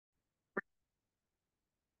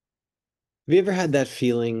Have you ever had that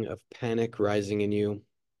feeling of panic rising in you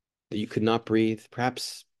that you could not breathe?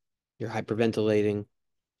 Perhaps you're hyperventilating.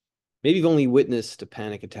 Maybe you've only witnessed a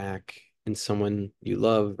panic attack in someone you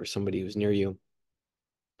love or somebody who's near you.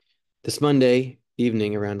 This Monday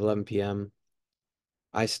evening around 11 p.m.,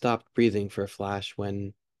 I stopped breathing for a flash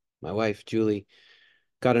when my wife, Julie,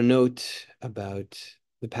 got a note about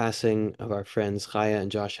the passing of our friends Chaya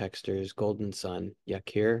and Josh Hexter's golden son,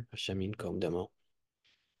 Yakir Hashem Yinkom Demo.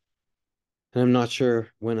 And I'm not sure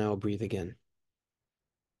when I'll breathe again.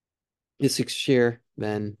 This year,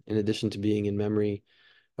 then, in addition to being in memory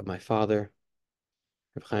of my father,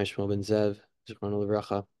 Rav Chaim Shmuel ben Zev, Zichrono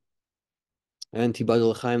Livracha, and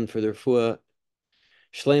Tibadul Chaim for the refuah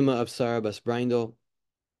Shlema of Sarah Bas Brindel.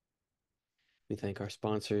 We thank our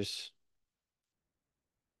sponsors.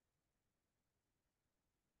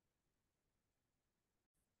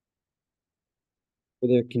 For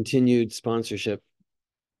their continued sponsorship.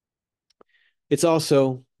 It's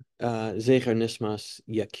also Zecher Nismas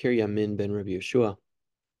Yakir Yamin ben Rabbi Yeshua,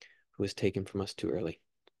 who was taken from us too early.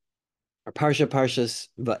 Our Parshas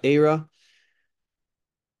Vaera,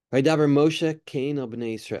 Vaydaber Moshe Cain al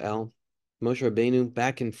Bnei Israel, Moshe Rabbeinu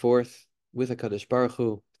back and forth with HaKadosh Baruch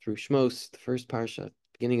Hu through Shmos, the first Parsha,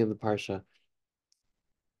 beginning of the Parsha.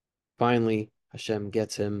 Finally, Hashem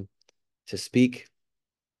gets him to speak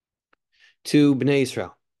to Bnei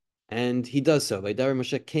Israel, and he does so. Vaydaber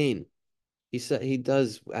Moshe Cain. He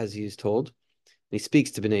does as he is told. He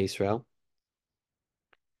speaks to Bnei Israel.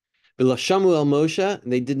 V'lashamu el Moshe,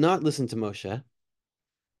 and they did not listen to Moshe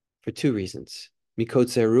for two reasons.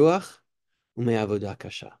 Mikotzer ruach ume'avodah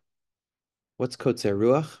kasha. What's kotzer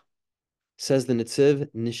ruach? Says the Netziv,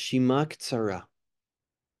 nishima ktsara,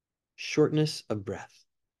 shortness of breath.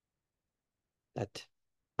 That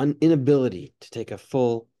inability to take a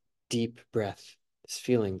full, deep breath, this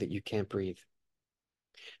feeling that you can't breathe.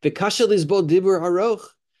 V'kasha lizbol dibur aroch,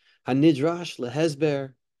 hanidrash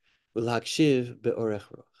lehezber, v'lhakshiv be'orech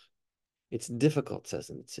ruach. It's difficult, says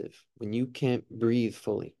the Netziv, when you can't breathe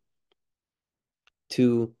fully,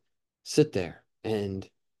 to sit there and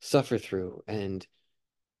suffer through and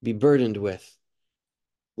be burdened with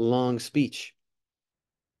long speech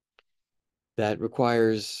that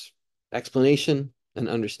requires explanation and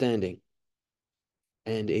understanding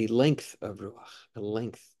and a length of ruach, a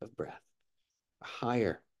length of breath, a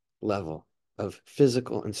higher level of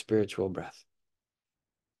physical and spiritual breath.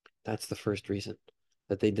 That's the first reason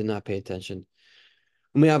that they did not pay attention.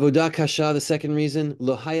 Ume'avodah kasha, the second reason,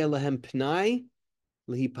 lo haya lahem pnai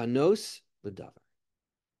lehipanos ledavar.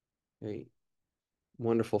 Very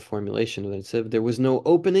wonderful formulation of it. It said there was no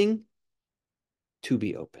opening to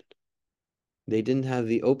be opened. They didn't have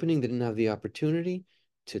the opening, they didn't have the opportunity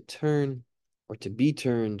to turn or to be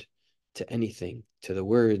turned to anything, to the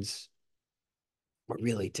words, or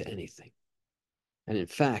really to anything. And in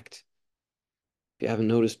fact, if you haven't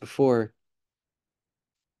noticed before,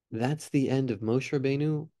 that's the end of Moshe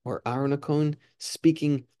Rabbeinu or Aaron HaKohen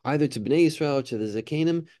speaking either to Bnei Israel or to the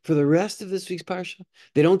Zakanim for the rest of this week's Parsha.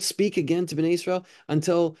 They don't speak again to Bnei Israel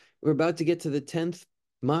until we're about to get to the 10th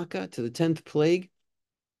Makkah, to the 10th plague.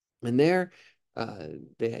 And there,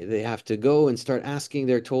 they have to go and start asking.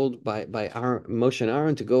 They're told by Moshe and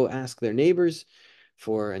Aaron to go ask their neighbors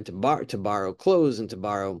to borrow clothes and to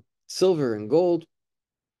borrow silver and gold.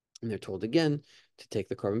 And they're told again to take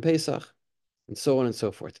the Korban Pesach, and so on and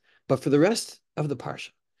so forth. But for the rest of the Parsha,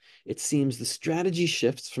 it seems the strategy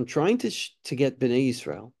shifts from trying to get Bnei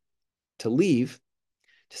Israel to leave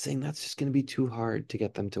to saying that's just going to be too hard to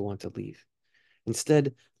get them to want to leave.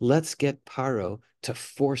 Instead, let's get Paro to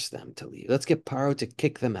force them to leave. Let's get Paro to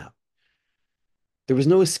kick them out. There was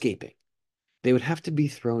no escaping. They would have to be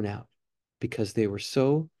thrown out because they were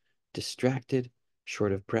so distracted,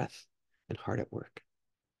 short of breath, and hard at work.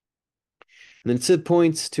 And then Sid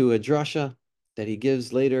points to a drasha that he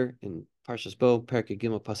gives later in Parshas Bo, Perek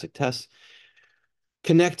Gimel Pasuk Tes,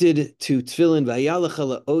 connected to Tefillin,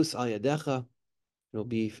 Vayalecha la'os al yadecha. It'll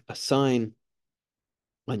be a sign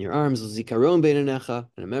on your arms, zikaron beinenecha,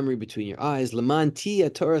 and a memory between your eyes, leman tia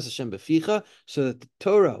Torah Hashem beficha, so that the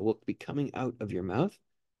Torah will be coming out of your mouth.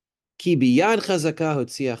 Ki biyad chazaka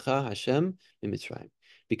hotziacha Hashem mitzrayim,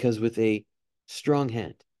 because with a strong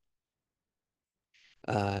hand,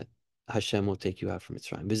 Hashem will take you out from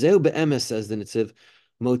Mitzrayim. B'zeu be'emes, says the Netziv,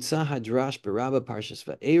 Motza hadrash berabba parshas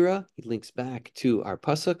va'era. He links back to our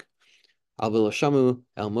pasuk. Al v'loshamu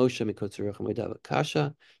el Moshe mikotzeruch ha'moedav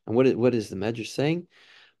kasha. And what is the Medrash saying?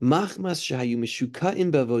 Machmas shahayu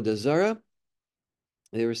mishuka'im b'avodah zara.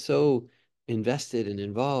 They were so invested and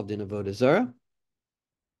involved in avodah zara.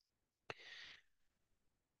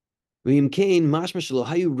 V'im kain mashma shelo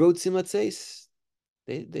hayu rotzim latzeis.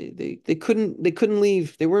 They couldn't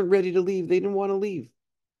leave. They weren't ready to leave. They didn't want to leave.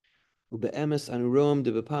 Ube'emes anurom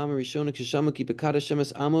de bepam rishona kishama ki bekad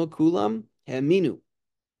Hashemes amo kulam ha'aminu.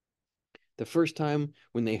 The first time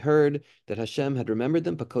when they heard that Hashem had remembered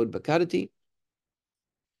them, pakod bakadati,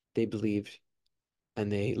 they believed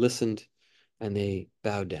and they listened and they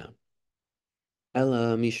bowed down.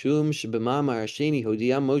 Ela mishum shebemamar hasheni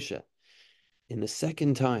hodia Moshe. In the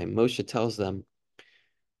second time, Moshe tells them,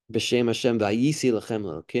 B'Shem Hashem va'yisi lachem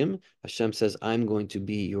l'Elokim. Hashem says, I'm going to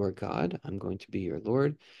be your God. I'm going to be your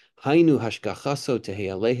Lord. Hainu hashgachaso tehei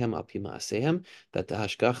aleihem al pi ma'asehem. That the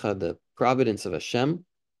hashgacha, the providence of Hashem,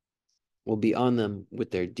 will be on them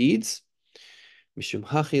with their deeds. Mishum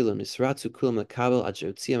hachi lo nisratzu kulam lekabel ad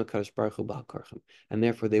she'otziam HaKadosh Baruch Hu b'al korchem. And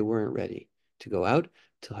therefore they weren't ready to go out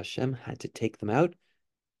till Hashem had to take them out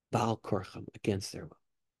b'al korchem, against their will.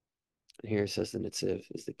 And here it says the Netziv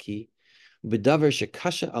is the key. B'davar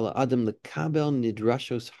shekasha ala adam lekabel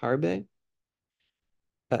nidrashos harbe.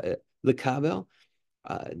 Lekabel.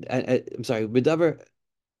 I'm sorry. B'davar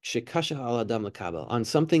shekasha ala adam lekabel, on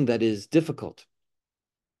something that is difficult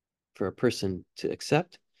for a person to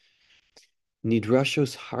accept.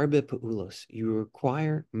 Nidrashos harbe pa'ulos. You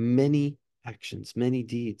require many actions, many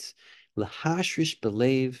deeds. Lahashrish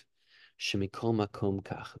belev shemikol makom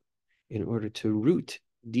kach. In order to root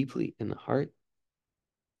deeply in the heart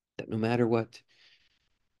that no matter what,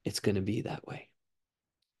 it's going to be that way.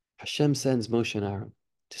 Hashem sends Moshe and Aaron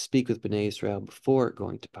to speak with Bnei Israel before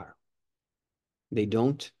going to Paro. They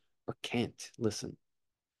don't or can't listen.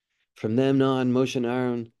 From then on, Moshe and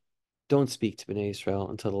Aaron don't speak to Bnei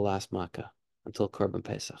Israel until the last Makkah, until Korban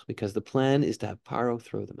Pesach, because the plan is to have Paro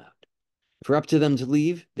throw them out. If we're up to them to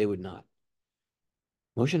leave, they would not.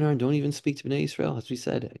 Moshe and Aaron don't even speak to Bnei Israel, as we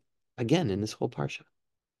said again in this whole parsha.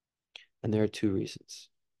 And there are two reasons.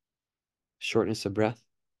 Shortness of breath,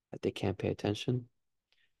 that they can't pay attention,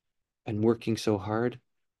 and working so hard,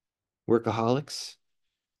 workaholics,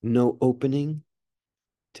 no opening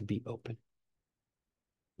to be open.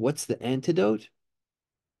 What's the antidote?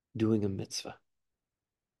 Doing a mitzvah,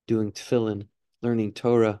 doing tefillin, learning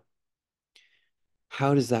Torah.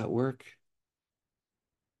 How does that work?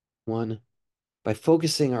 One, by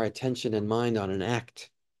focusing our attention and mind on an act,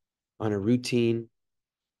 on a routine.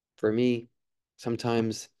 For me,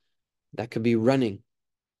 sometimes that could be running.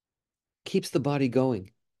 Keeps the body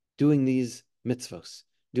going, doing these mitzvos,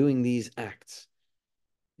 doing these acts.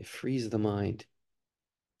 It frees the mind,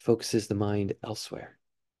 focuses the mind elsewhere,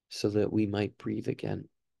 so that we might breathe again.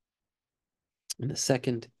 And the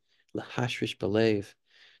second, lahashrish belev,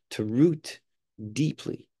 to root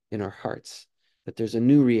deeply in our hearts that there's a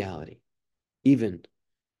new reality, even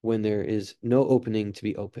when there is no opening to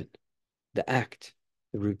be opened. The act,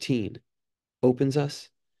 the routine, opens us,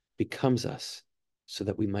 becomes us, so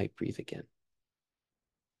that we might breathe again.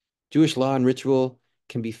 Jewish law and ritual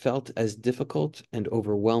can be felt as difficult and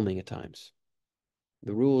overwhelming at times.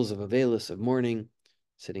 The rules of Avelis, of mourning,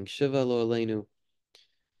 sitting Shiva Lo Aleinu,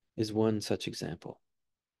 is one such example.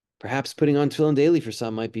 Perhaps putting on tefillin daily for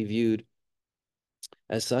some might be viewed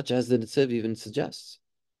as such, as the Netziv even suggests.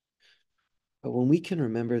 But when we can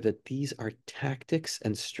remember that these are tactics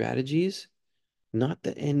and strategies, not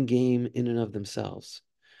the end game in and of themselves,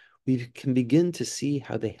 we can begin to see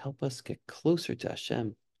how they help us get closer to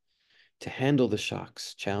Hashem, to handle the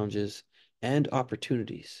shocks, challenges, and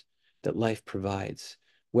opportunities that life provides,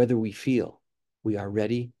 whether we feel we are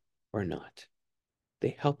ready or not.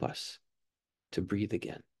 They help us to breathe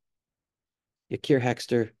again. Yakir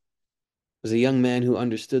Hexter was a young man who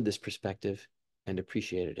understood this perspective and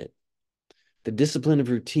appreciated it. The discipline of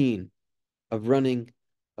routine, of running,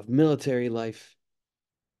 of military life,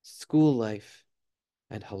 school life,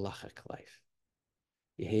 and halachic life.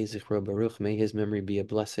 Yehei Zichro Baruch, may his memory be a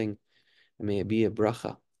blessing, and may it be a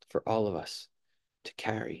bracha for all of us to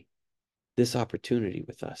carry this opportunity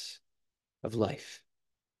with us of life,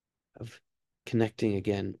 of connecting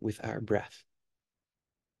again with our breath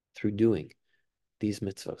through doing these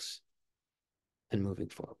mitzvos and moving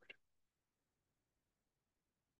forward.